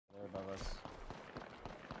us.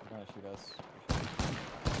 They're gonna shoot us.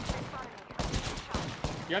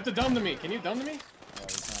 You have to dumb to me. Can you dumb to me? Yeah,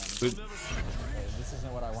 we can. Hey, this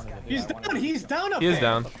isn't what I wanted to do. He's down. He's down up He there. is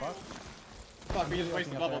down. Fuck, we just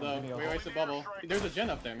wasted bubble though. We wasted bubble. There's a gen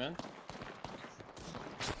up there, man.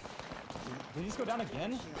 Did he just go down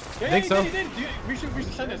again? Yeah, I think so. He did. Dude, we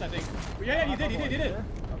should send this, I think. Yeah, he did.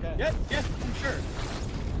 Okay. Yes, I'm sure.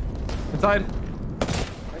 Inside.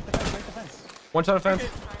 Break the fence. One shot of fence.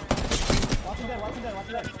 Watch him dead.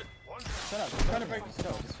 Shut up. Trying to break. Just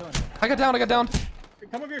chilling. I got down.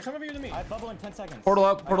 Come over here to me. I have bubble in 10 seconds. Portal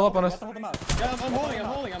up on us. Hold them out. Yeah, I'm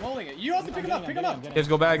holding it. You have to pick him up. Just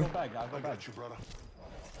go bag. I'll go bag.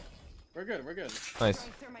 We're good. Nice.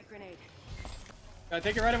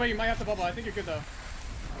 Take it right away. You might have to bubble. I think you're good though.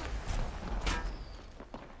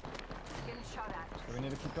 We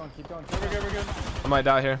need to keep going. We're good. I might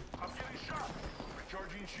die here.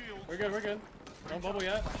 We're good. Don't bubble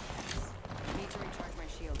yet.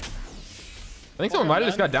 I think someone might have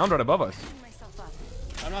just got downed right above us.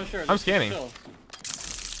 I'm not sure. I'm scanning.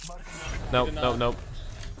 Nope.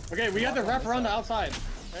 Okay, we have to wrap around the outside.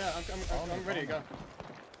 Yeah, I'm ready to go.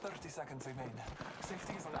 30 seconds remain.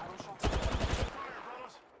 Safety is an arrow shot.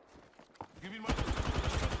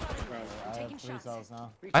 Bro, I have 3 cells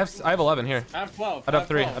now. I have 11 here. I have 12. I dropped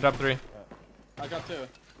 3. I dropped 2.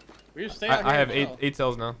 We just stay out here. I have and chill. 8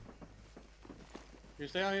 cells now. You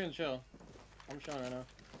stay out here and chill. I'm chilling right now.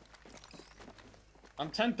 I'm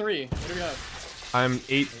 10-3. What do we have? I'm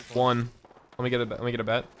 8-1. Let me get a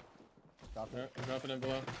bet. I'm dropping it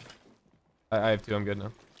below. I have 2. I'm good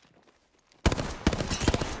now.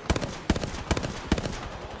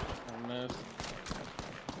 I missed.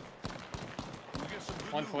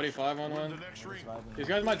 145 on one. These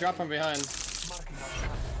guys might drop from behind.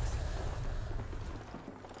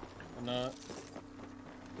 I'm not.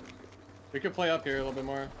 We could play up here a little bit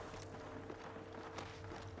more.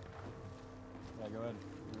 Yeah, go ahead.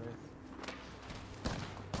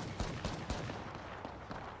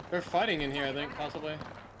 They're fighting in here, I think, possibly.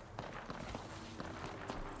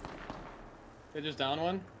 They just down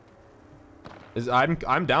one?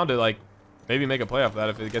 I'm down to like maybe make a play off that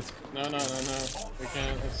if it gets. No. We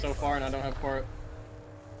can't. It's so far and I don't have port.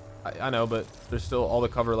 I know, but there's still all the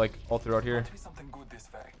cover like all throughout here.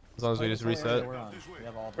 As long as we just reset.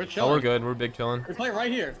 We're chilling. Oh, we're good. We're big chilling. We play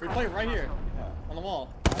right here. On the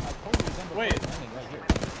wall. Wait,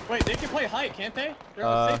 they can play height, can't they?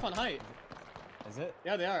 They're safe on height. Is it?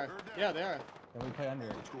 Yeah, they are. Then we play under.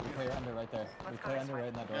 We play under right there. We play under right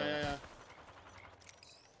in that door. Yeah.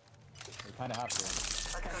 We kind of have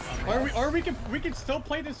to. Or we can still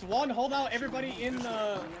play this wall and hold out everybody in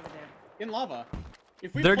lava.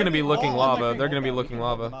 If we They're play gonna be this looking wall, lava. They're gonna be looking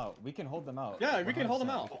lava. We can hold them out. Yeah, we can hold them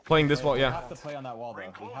out. Playing this wall, We yeah. have to play on that wall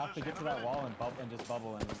though. We have to get to that wall and just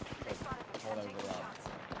bubble and just hold everybody out.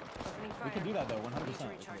 We can do that though,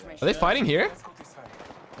 100%. Are they fighting here?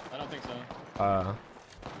 I don't think so.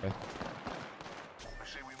 Okay.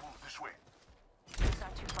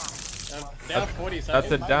 They have 40 That's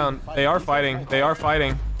seconds. a down. They are fighting.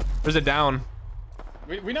 There's a down.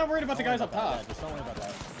 We're not worried about the guys up top. Yeah, just don't worry about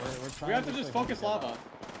that. We're trying We have to just focus lava.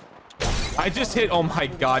 I just hit. Oh my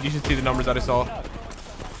god! You should see the numbers that I saw.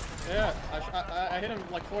 Yeah, I hit him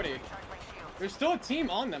like 40. There's still a team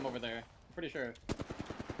on them over there. I'm pretty sure.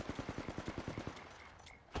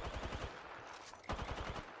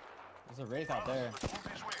 There's a wraith out there.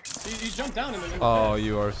 He jumped down in the middle. Oh,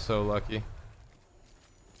 you are so lucky.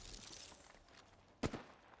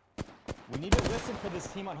 We need to listen for this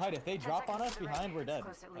team on height. If they drop on us behind, we're dead.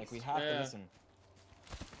 Like, we have to listen.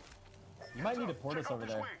 You might need to port us over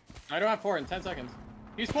there. I don't have port in 10 seconds.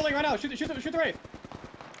 He's pulling right now. Shoot the wraith.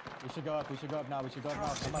 We should go up now.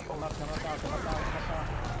 Come up now.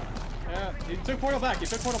 Yeah, he took portal back.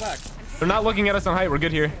 They're not looking at us on height. We're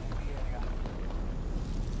good here.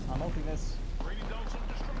 I'm ulting this.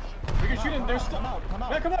 We can shoot him. They're still. Come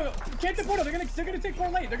out. Yeah, come on. Can't the portal. They're gonna take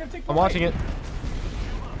portal late. I'm watching it.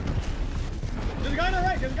 There's a guy on the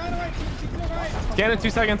right. Shoot to the right. Scan in 2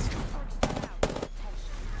 seconds.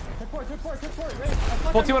 Took port.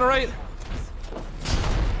 Full team on the right.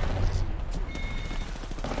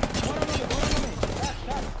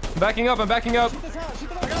 I'm backing up. Shoot this out.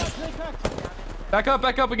 Back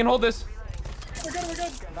up. We can hold this. We're good.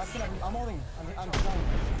 I'm holding. I'm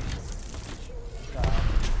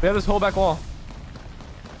We have this whole back wall.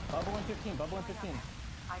 Bubble in 15.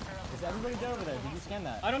 Is everybody dead over there? Did you scan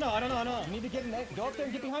that? I don't know. You need to get in there. Go up there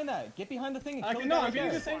and get behind that. Get behind the thing and kill No, the I'm guy getting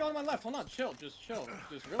right this angle on my left. Hold on, chill. Just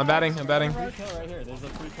relax. I'm batting. Free kill right here. There's a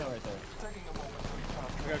free kill right there.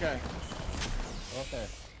 Okay. Go up there.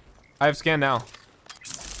 I have scan now.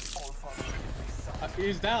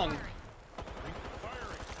 He's down.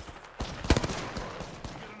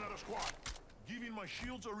 Giving my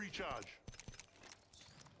shields a recharge.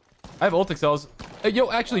 I have ult excels. Hey,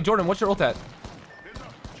 yo, actually, Jordan, what's your ult at?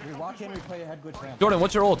 We walk in, we play a head glitch ramp. Jordan,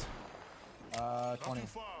 what's your ult? 20.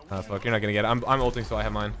 Ah, fuck, you're not gonna get it. I'm ulting, so I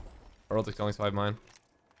have mine. Or ult excelling, so I have mine.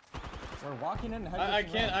 We're walking in. I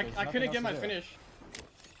can't. I couldn't get my finish.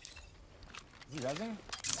 Is he rezzing?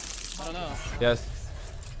 I don't know. Yes.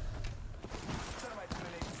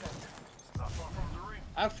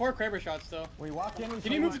 I have 4 Kraber shots though. We walk in.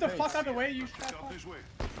 Can you move the fuck out of the way? You fat fuck?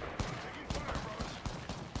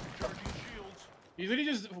 He's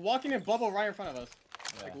literally just walking in bubble right in front of us.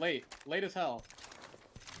 Yeah. Like late as hell.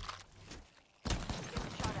 Need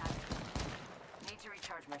to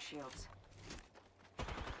recharge my shields.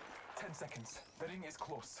 10 seconds. The ring is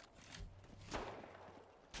close.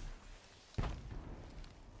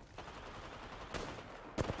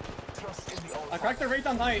 Trust in the all. I cracked the rate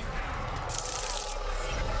on height.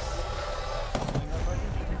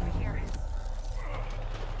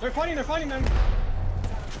 They're fighting them.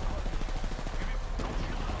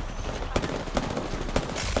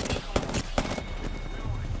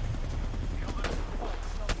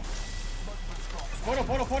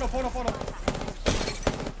 Photo.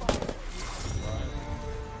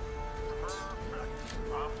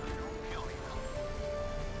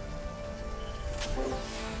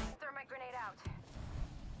 Thermite grenade out.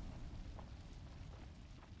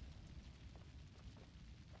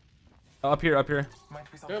 Up here.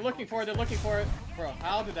 They're looking for it. Bro,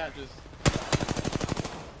 how did that just...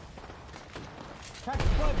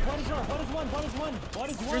 What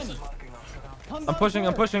is one? I'm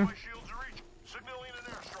pushing.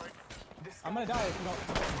 I'm gonna die if you don't.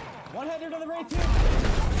 One header to the right too.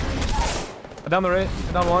 Down the right.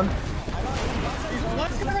 Down one.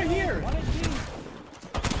 He's right here. 1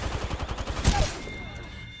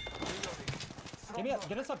 HP.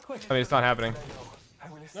 Get us up quick. I mean, it's not happening.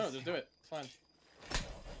 No, just do it. It's fine.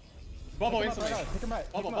 Bubble instantly. Pick him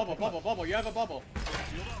right. Bubble. You have a bubble.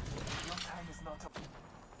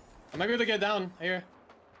 I might be able to get down here.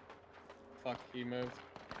 Fuck, he moved.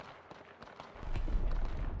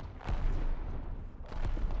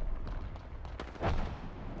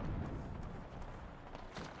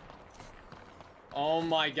 Oh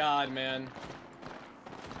my god, man.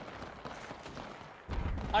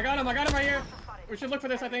 I got him right here. We should look for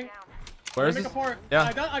this, I think. Where is this?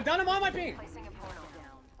 Yeah. I down him on my ping.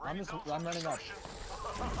 I'm running up.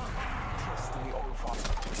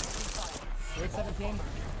 Wait, 17.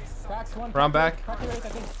 Cracks one. Round back. Crack the wraith, I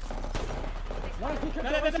think.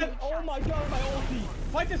 No. Oh my god, my ulti.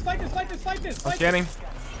 Fight this. I'm scanning.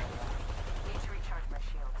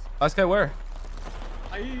 Last guy where?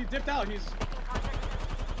 He dipped out. He's...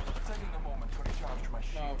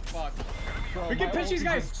 Oh, fuck. Bro, we can pinch these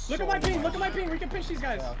guys. Look at my ping. We can pinch these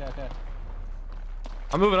guys. Okay.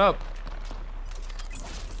 I'm moving up.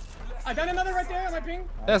 I got another right there on my ping.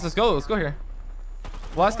 Yes, let's go here.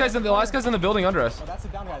 The last guy's in the building under us. Oh, that's the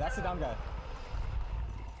down guy.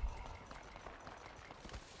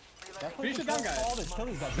 Finish the down guy.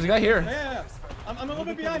 There's a guy here. Yeah. I'm a little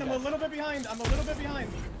bit behind.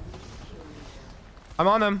 I'm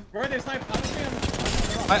on them. Where are they sniped? I don't see him.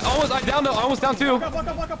 I almost down too. Walk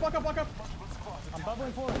up. I'm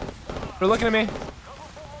bubbling forward. They're looking at me.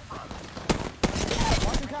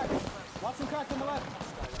 Watson cracked on the left.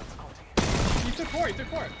 He took court.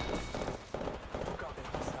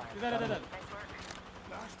 He's dead.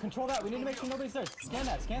 Control that. We need to make sure nobody's there. Scan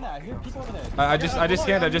that. I hear people over there. I just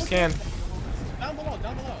scanned. Down below.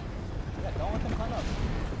 Yeah, don't let them climb up.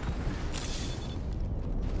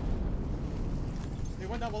 They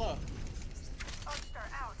went down below.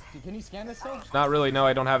 Can you scan this still? Not really. No,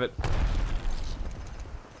 I don't have it.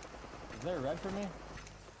 Is there a red for me?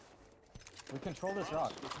 We control this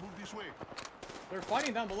rock. Let's move this way. They're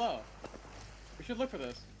fighting down below. We should look for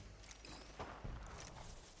this.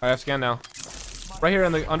 I have scan now. Right here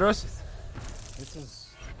under us.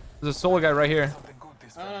 There's a solo guy right here.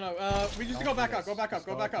 No. We just go back up. Go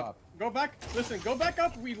back. Listen, go back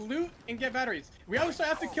up. We loot and get batteries. We also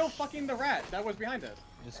have to kill fucking the rat that was behind us.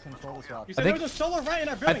 Just control this rock. You said there was a solo rat in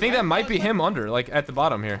our building. I think that might be him under, like at the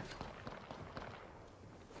bottom here.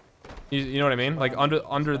 You know what I mean? Like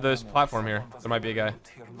under this platform here, there might be a guy.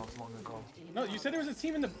 No, you said there was a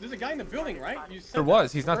team there's a guy in the building, right? You said There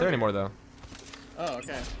was. He's not there anymore though. Oh,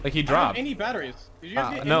 okay. Like he I don't dropped. have any batteries? Did you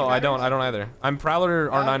guys get No, any I don't either. I'm Prowler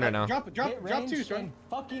R9 right now. Drop two, Jordan.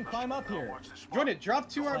 Fucking climb up here. Jordan, drop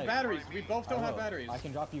 2 our batteries. We both don't have batteries. I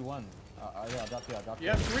can drop you 1. Yeah, I'll drop you. You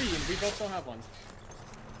have 3, and we both don't have one.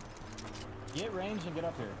 Get range and get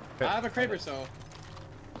up here. I have a Kraber, so.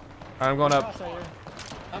 I'm going up. Right here.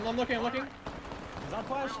 I'm looking. He's on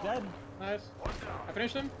flash, dead. Nice. I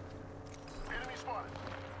finished him.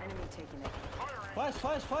 Enemy taking it. Flash,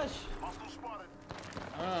 flash, flash.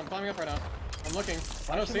 I'm climbing up right now. I'm looking.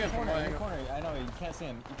 I don't Flash see in him the from corner, my in the angle. corner. I know, you can't see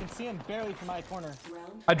him. You can see him barely from my corner.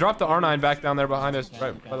 I dropped the R9 back down there behind us,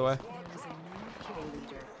 right, by the way. There is a new kill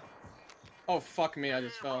leader. Oh, fuck me. I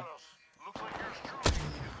just fell.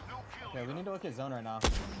 Okay, we need to look at zone right now.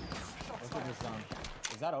 Look at this zone.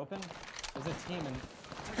 Is that open? There's a team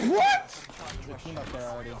in... What? There's a team up there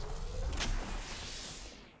already.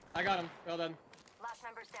 I got him. Well done. Last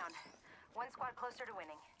member's down. One squad closer to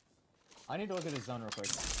winning. I need to look at this zone real quick.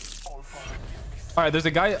 All right, there's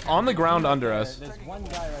a guy on the ground under us. There's one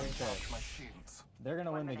guy right there. They're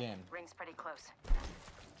gonna win the game. Rings pretty close.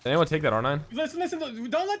 Did anyone take that R9? Listen, listen.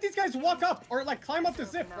 Don't let these guys walk up or like climb up the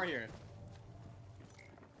zip right here.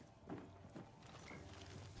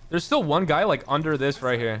 There's still one guy like under this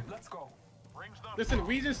right here. Let's go. Listen,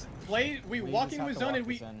 we just play. We walk just into have a to zone walk and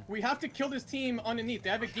this in. we have to kill this team underneath. They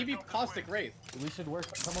have a DB caustic wraith. We should work.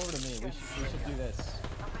 Come over to me. We should do this.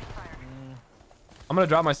 Opening fire. I'm gonna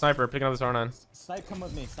drop my sniper, picking up this R9. Snipe, come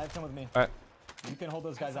with me. Snipe, come with me. All right. You can hold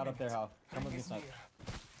those guys out up there, Hal. Come with me, Snipe.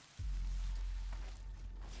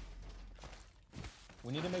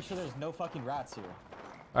 We need to make sure there's no fucking rats here.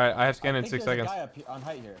 All right, I have scan I in think 6 there's a seconds. guy up here, on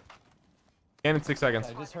height here. Scan in 6 seconds.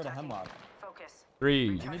 I just heard a hemlock. Focus. 3.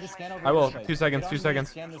 You need to scan over I will. this way. 2 seconds, Get 2 on me and seconds.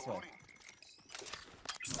 Scan this way.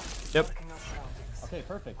 Yep. Okay,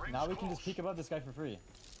 perfect. Now we can just peek above this guy for free.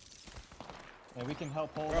 And we can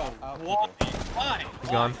help hold Bro, out why? people. Why? He's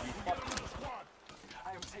gone.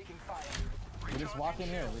 I am taking fire. We just walk in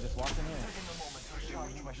here. We just walk in here. Taking a moment to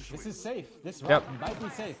recharge my shield. This is safe. This Yep. route might be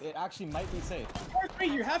safe. It actually might be safe. Towards me.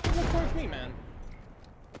 You have to look towards me, man.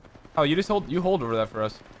 Oh, you just hold over that for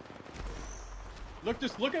us. Look,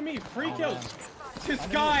 just look at me. Free Oh, kills. man. This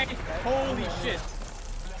guy. Holy man. shit.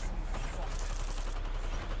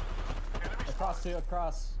 Across to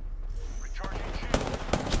across.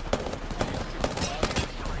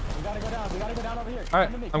 We gotta go down. We gotta go down over here. All right,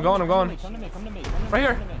 Come to me, I'm come going, to I'm me, going. Come to me. Come to me. Come to me. Right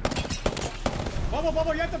here. Come to me. Bubble,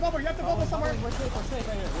 bubble. You have to bubble. You have to bubble somewhere. We're safe. We're safe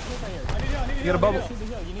right here. We're safe right here. I need to heal. I need to You heal. got a I need bubble. to You need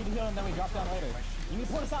to heal. You need to heal, and then we drop down later. You need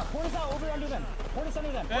to port us out. Port us out over under them. Port us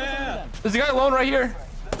under them. Port us under Yeah. them. There's a guy alone right here. I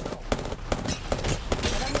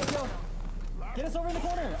got no kill. Get us over in the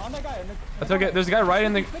corner. On that guy. I took it. There's a guy right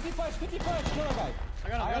in the. 50 flash. 50 flash. Kill that guy. I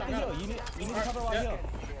got him. I I have to got heal. him. You need to cover while I Yeah. heal.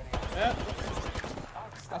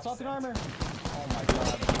 Yeah. Assaulting armor. Oh my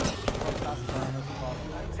god.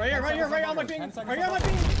 Right here. Right here. Right on my ping. Right here on my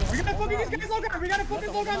ping. We gotta focus these guys low ground. We gotta focus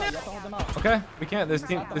low ground You now. have to hold them out. Okay, we can't. This You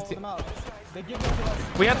team. have to This hold team. them out. They give them to us.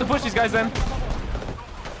 We have to push these guys then. I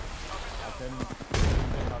couldn't get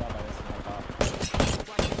caught out by this thing, I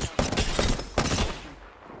thought.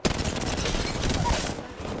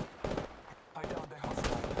 I downed the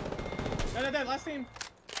hostile. Dead. Last team.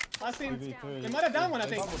 Last team. 2v3. They might have down one, I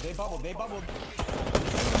They think. bubbled. They bubbled. They bubbled.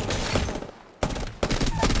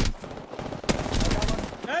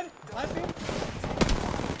 Dead. Last team.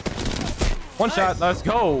 One shot. Let's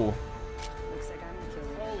go. Looks like I'm the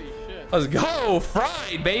killer. Holy shit. Let's go.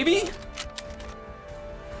 Fried, baby.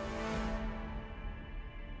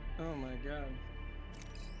 Oh my god.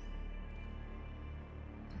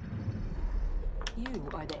 You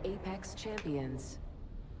are the Apex champions.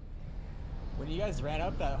 When you guys ran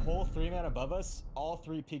up, that whole 3-man above us, all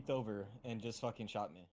 3 peeked over and just fucking shot me.